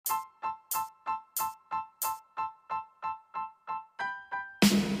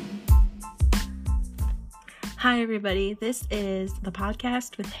Hi everybody, this is the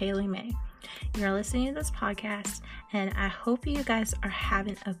podcast with Haley May. You're listening to this podcast and I hope you guys are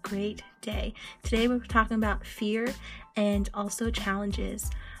having a great day. Today we're talking about fear and also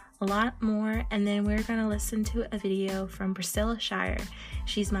challenges, a lot more, and then we're going to listen to a video from Priscilla Shirer.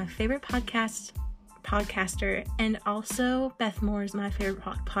 She's my favorite podcaster, and also Beth Moore is my favorite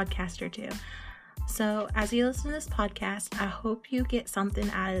podcaster too. So as you listen to this podcast, I hope you get something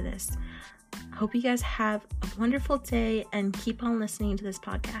out of this. Hope you guys have a wonderful day and keep on listening to this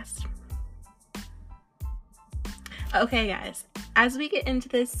podcast. Okay guys, as we get into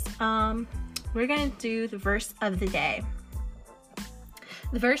this, we're going to do the verse of the day.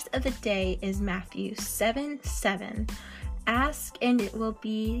 The verse of the day is Matthew 7:7. Ask and it will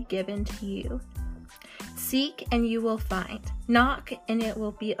be given to you. Seek and you will find. Knock and it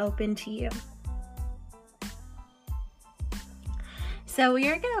will be open to you. So we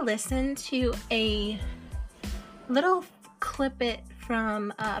are going to listen to a little clip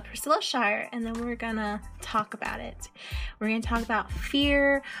from Priscilla Shirer, and then we're going to talk about it. We're going to talk about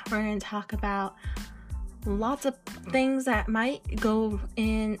fear. We're going to talk about lots of things that might go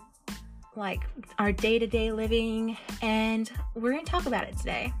in like our day-to-day living, and we're going to talk about it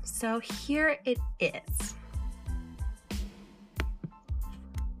today. So here it is.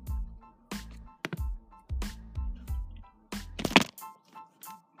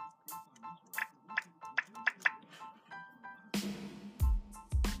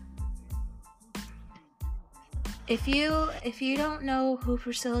 If you don't know who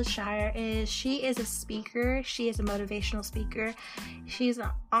Priscilla Shirer is, she is a speaker. She is a motivational speaker. She's an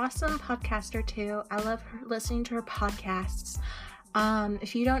awesome podcaster too. I love listening to her podcasts.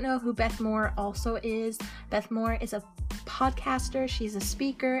 If you don't know who Beth Moore also is, Beth Moore is a podcaster. She's a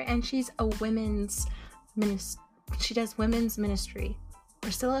speaker, and she's a she does women's ministry.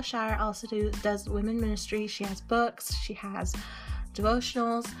 Priscilla Shirer also does women's ministry. She has books. She has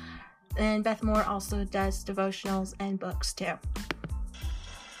devotionals. And Beth Moore also does devotionals and books too.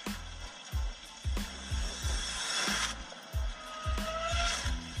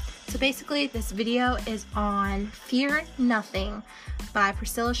 So basically this video is on Fear Nothing by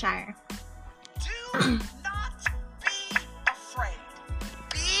Priscilla Shirer. Do not be afraid.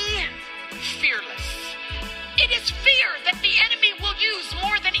 Be fearless. It is fear that the enemy will use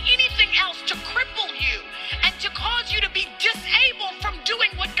more than anything else to cripple you and to cause you to be disabled from doing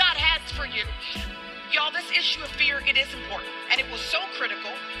what God has for you. Y'all, this issue of fear, it is important. And it was so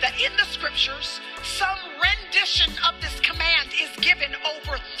critical that in the scriptures, some rendition of this command is given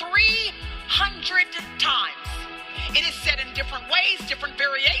over 300 times. It is said in different ways, different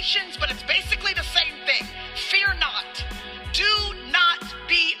variations, but it's basically the same thing. Fear not. Do not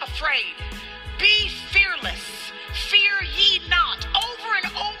be afraid. Be fearless. Fear ye not. Over and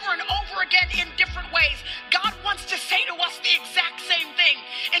over and over again in different ways. God wants to say to us the exact same thing.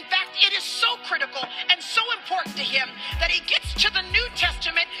 In fact, it is so critical and so important to him that he gets to the New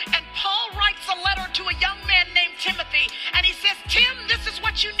Testament and Paul writes a letter to a young man named Timothy, and he says, Tim, this is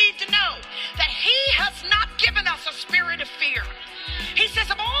what you need to know, that he has not given us a spirit of fear. He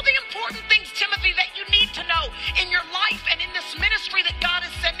says, of all the important things, Timothy, that you need to know in your life and in this ministry that God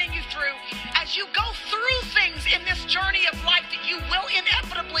is sending you through, as you go through things in this journey of life that you will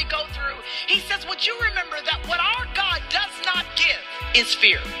inevitably go through, he says, would you remember that what our God does not give is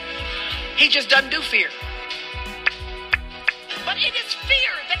fear. He just doesn't do fear. But it is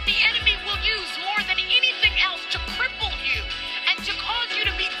fear that the enemy will use more than anything else to cripple you and to cause you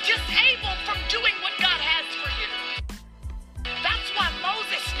to be disabled from doing what God has for you. That's why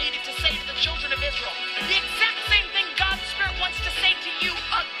Moses needed to say to the children of Israel the exact same thing God's Spirit wants to say to you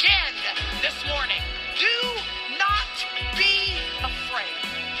again this morning. Do not be afraid.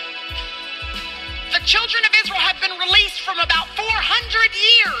 The children of Israel have been released from about 400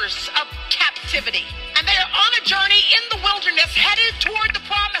 years of captivity. And they are on a journey in the wilderness headed toward the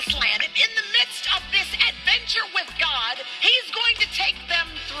promised land. And in the midst of this adventure with God, he's going to take them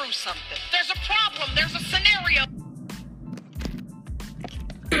through something. There's a problem. There's a scenario.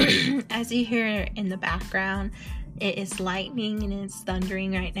 As you hear in the background, it is lightning and it's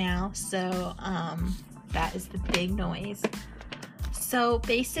thundering right now. So that is the big noise. So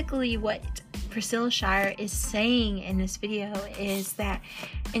basically what Priscilla Shirer is saying in this video is that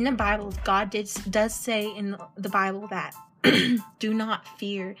in the Bible, God does say in the Bible that do not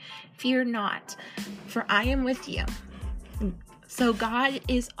fear not, for I am with you. So God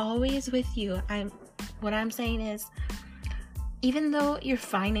is always with you. What I'm saying is, even though your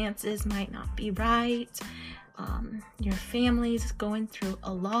finances might not be right, your family's going through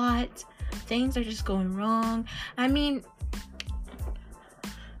a lot, things are just going wrong. I mean,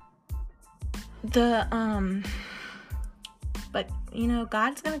 But you know,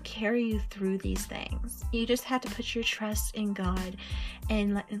 God's gonna carry you through these things. You just have to put your trust in God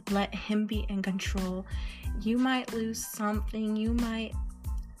and let him be in control. You might lose something,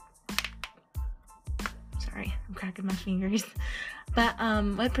 sorry, I'm cracking my fingers. But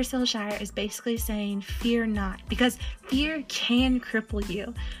what Priscilla Shirer is basically saying, fear not, because fear can cripple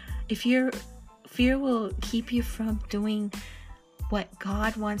you. If fear will keep you from doing what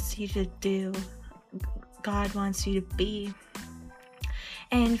God wants you to do, God wants you to be.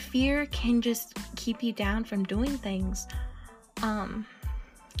 And fear can just keep you down from doing things.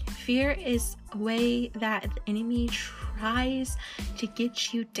 Fear is a way that the enemy tries to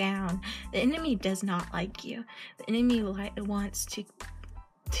get you down. The enemy does not like you. The enemy wants to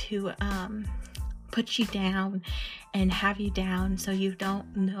put you down and have you down so you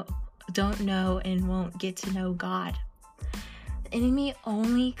don't know and won't get to know God. The enemy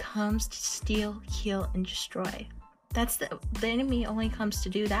only comes to steal, kill, and destroy. The enemy only comes to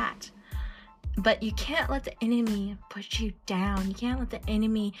do that. But you can't let the enemy put you down. You can't let the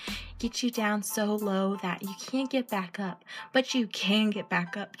enemy get you down so low that you can't get back up. But you can get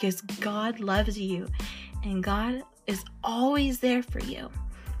back up because God loves you and God is always there for you.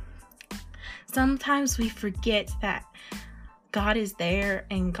 Sometimes we forget that God is there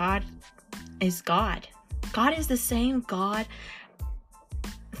and God is God. God is the same God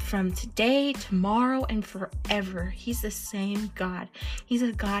from today, tomorrow, and forever. He's the same God. He's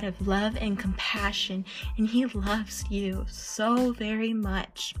a God of love and compassion, and he loves you so very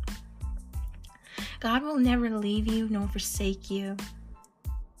much. God will never leave you nor forsake you.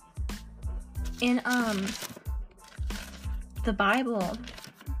 In the Bible,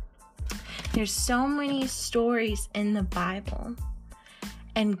 there's so many stories in the Bible,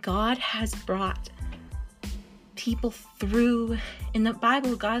 and God has brought people through. In the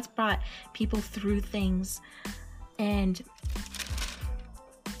Bible, God's brought people through things. And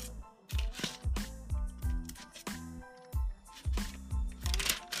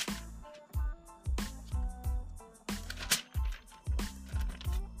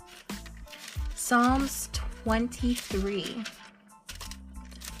Psalms 23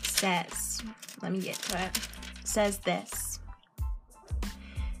 says, let me get to it, says this: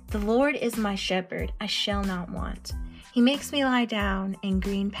 "The Lord is my shepherd, I shall not want. He makes me lie down in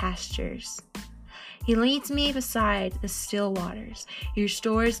green pastures. He leads me beside the still waters. He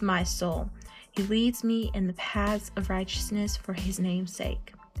restores my soul. He leads me in the paths of righteousness for his name's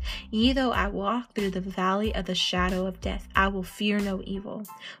sake. Yea, though I walk through the valley of the shadow of death, I will fear no evil,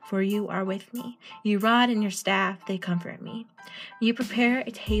 for you are with me. Your rod and your staff, they comfort me. You prepare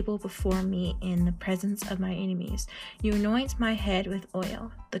a table before me in the presence of my enemies. You anoint my head with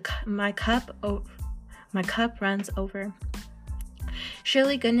oil. My cup runs over.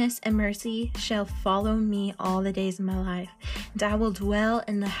 Surely goodness and mercy shall follow me all the days of my life, and I will dwell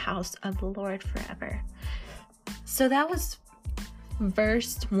in the house of the Lord forever." So that was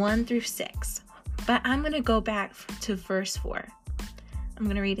verse 1 through 6. But I'm going to go back to verse 4. I'm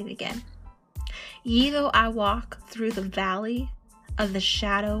going to read it again. "Yea, though I walk through the valley of the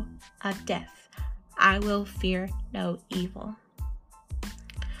shadow of death, I will fear no evil.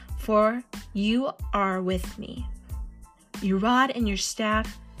 For you are with me. Your rod and your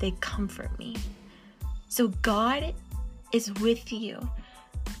staff, they comfort me." So God is with you,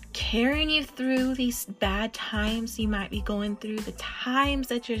 carrying you through these bad times you might be going through, the times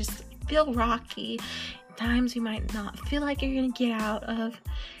that you just feel rocky, times you might not feel like you're going to get out of.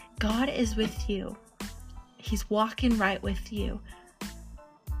 God is with you. He's walking right with you.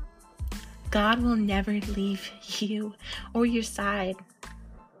 God will never leave you or your side.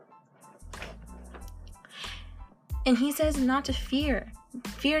 And he says not to fear.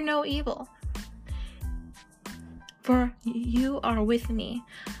 Fear no evil. For you are with me.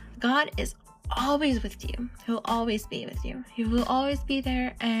 God is always with you. He'll always be with you. He will always be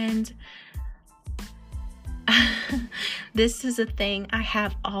there. And this is a thing I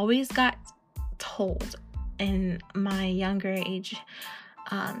have always got told in my younger age.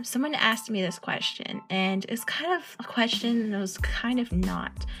 Someone asked me this question, and it's kind of a question that was kind of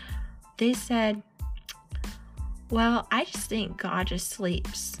not. They said, "Well, I just think God just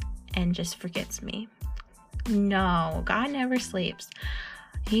sleeps and just forgets me." No, God never sleeps.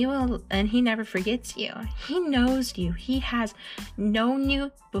 He will, and he never forgets you. He knows you. He has known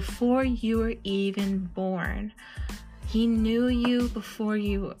you before you were even born. He knew you before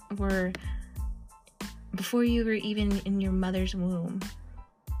you were even in your mother's womb.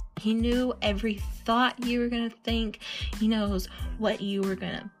 He knew every thought you were going to think. He knows what you were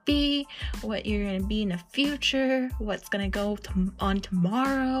going to be, what you're going to be in the future, what's going to go on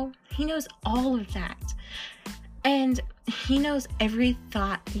tomorrow. He knows all of that. And he knows every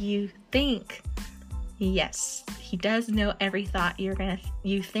thought you think. Yes, he does know every thought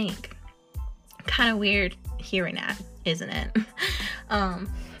you think. Kind of weird hearing that, isn't it?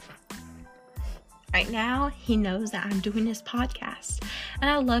 Right now, he knows that I'm doing this podcast. And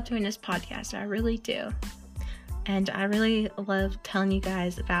I love doing this podcast. I really do. And I really love telling you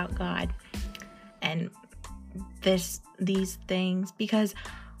guys about God and these things, because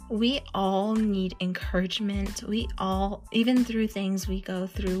we all need encouragement. We all, even through things we go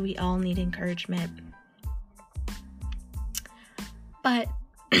through, we all need encouragement. But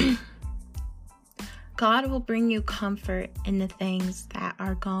God will bring you comfort in the things that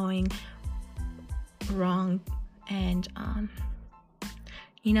are going wrong. And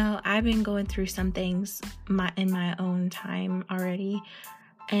I've been going through some things in my own time already,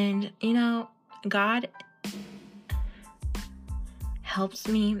 and God helps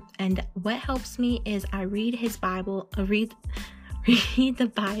me. And what helps me is I read his Bible, read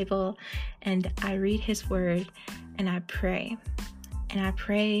the Bible, and I read his word, and I pray. And I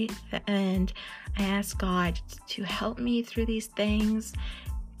pray and I ask God to help me through these things,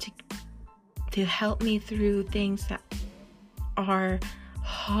 to help me through things that are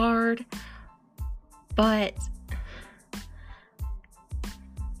hard. But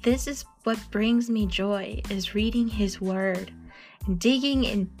this is what brings me joy, is reading his word, and digging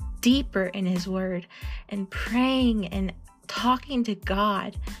in deeper in his word, and praying and talking to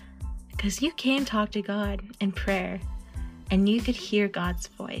God. Because you can talk to God in prayer, and you could hear God's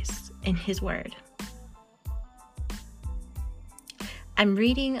voice in his word. I'm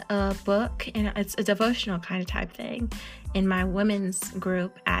reading a book, and it's a devotional kind of type thing, in my women's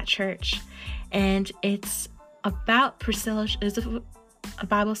group at church. And it's about Priscilla. It's a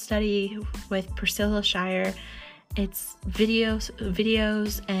Bible study with Priscilla Shirer. It's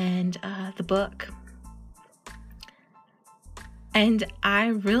videos and the book. And I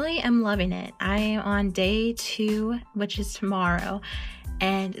really am loving it. I am on day 2, which is tomorrow.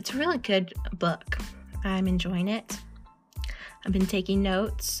 And it's a really good book. I'm enjoying it. I've been taking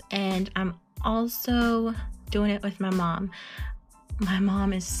notes, and I'm also doing it with my mom. My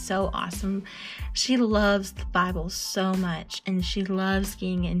mom is so awesome. She loves the Bible so much, and she loves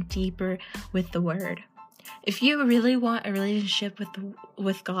getting in deeper with the word. If you really want a relationship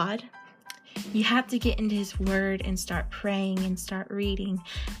with God, you have to get into his word and start praying and start reading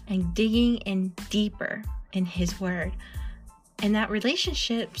and digging in deeper in his word. And that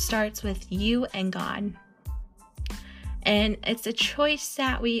relationship starts with you and God. And it's a choice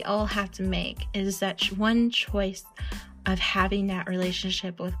that we all have to make, is that one choice of having that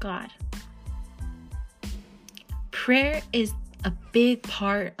relationship with God. Prayer is a big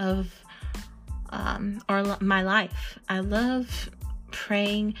part of my life. I love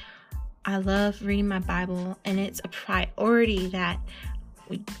praying. I love reading my Bible, and it's a priority that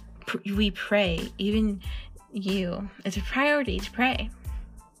we pray. Even you, it's a priority to pray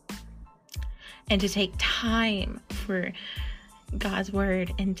and to take time for God's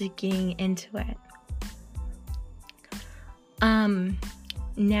word and digging into it.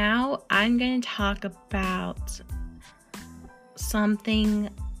 Now I'm going to talk about something.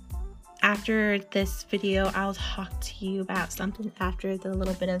 After this video, I'll talk to you about something after the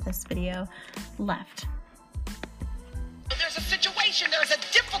little bit of this video left. There's a situation, there's a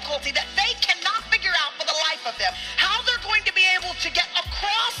difficulty that they cannot figure out for the life of them. How they're going to be able to get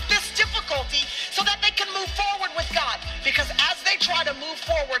across this difficulty so that they can move forward with God. Because as they try to move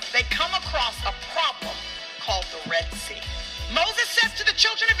forward, they come across a problem called the Red Sea. Moses says to the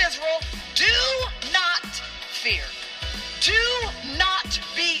children of Israel, do not fear. Do not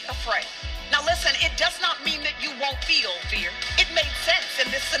be afraid. Now listen, it does not mean that you won't feel fear. It made sense in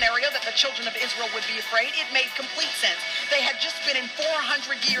this scenario that the children of Israel would be afraid. It made complete sense. They had just been in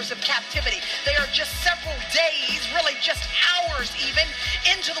 400 years of captivity. They are just several days, really just hours even,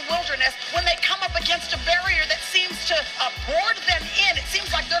 into the wilderness when they come up against a barrier that seems to board them in. It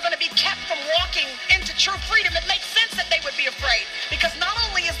seems like they're going to be kept from walking into true freedom. It makes sense that they would be afraid, because not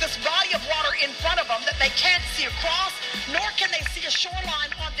only is this body of water in front of them that they can't see across, nor can they see a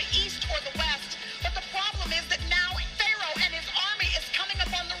shoreline on the east or the west, but the problem is that now Pharaoh and his army is coming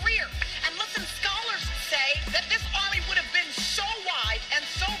up on the rear. And listen, scholars say that this army would have been so wide and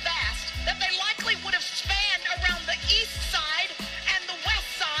so vast that they likely would have spanned around the east side and the west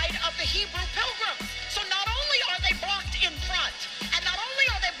side of the Hebrew pilgrims. So not only are they blocked in front, and not only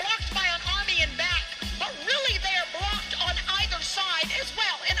are they blocked by an army in back, but really they are blocked on either side as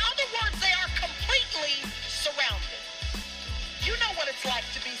well. In other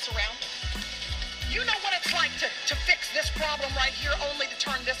right here only to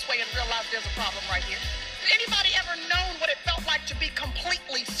turn this way and realize there's a problem right here? Anybody ever known what it felt like to be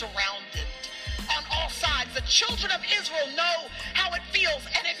completely surrounded on all sides? The children of Israel know how it feels,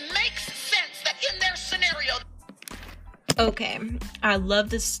 and it makes sense that in their scenario. Okay, I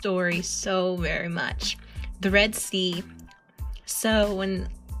love this story so very much. The Red Sea. So when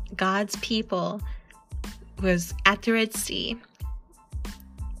God's people was at the Red Sea,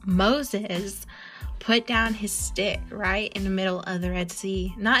 Moses put down his stick right in the middle of the Red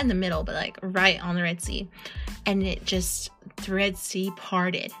Sea. Not in the middle, but like right on the Red Sea. And the Red Sea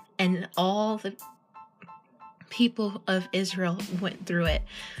parted. And all the people of Israel went through it.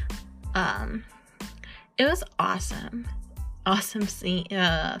 It was awesome. Awesome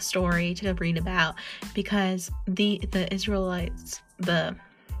story to read about, because the Israelites,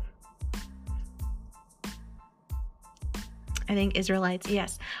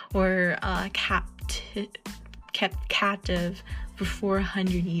 yes, were kept captive for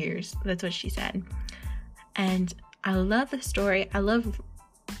 400 years. That's what she said. And I love the story. I love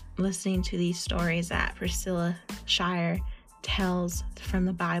listening to these stories that Priscilla Shirer tells from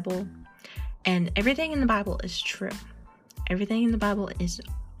the Bible. And everything in the Bible is true. Everything in the Bible is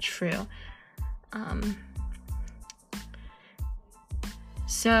true.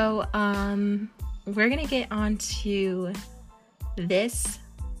 So we're going to get on to this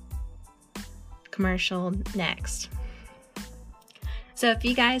commercial next. So if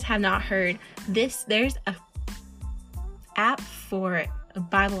you guys have not heard this, there's a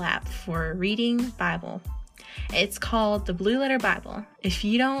Bible app for reading Bible. It's called the Blue Letter Bible. If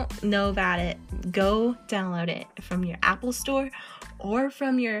you don't know about it, go download it from your Apple store or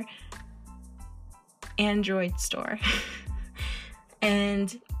from your Android store.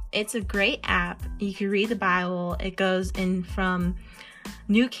 And it's a great app. You can read the Bible. It goes in from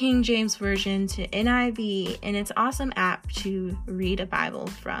New King James Version to NIV, and it's an awesome app to read a Bible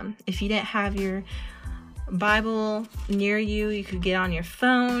from. If you didn't have your Bible near you, you could get on your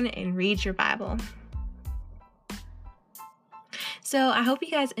phone and read your Bible. So I hope you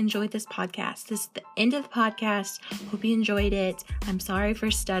guys enjoyed this podcast. This is the end of the podcast. Hope you enjoyed it. I'm sorry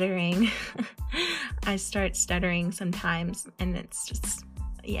for stuttering. I start stuttering sometimes, and it's just,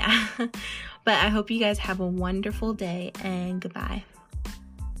 yeah. But I hope you guys have a wonderful day, and goodbye.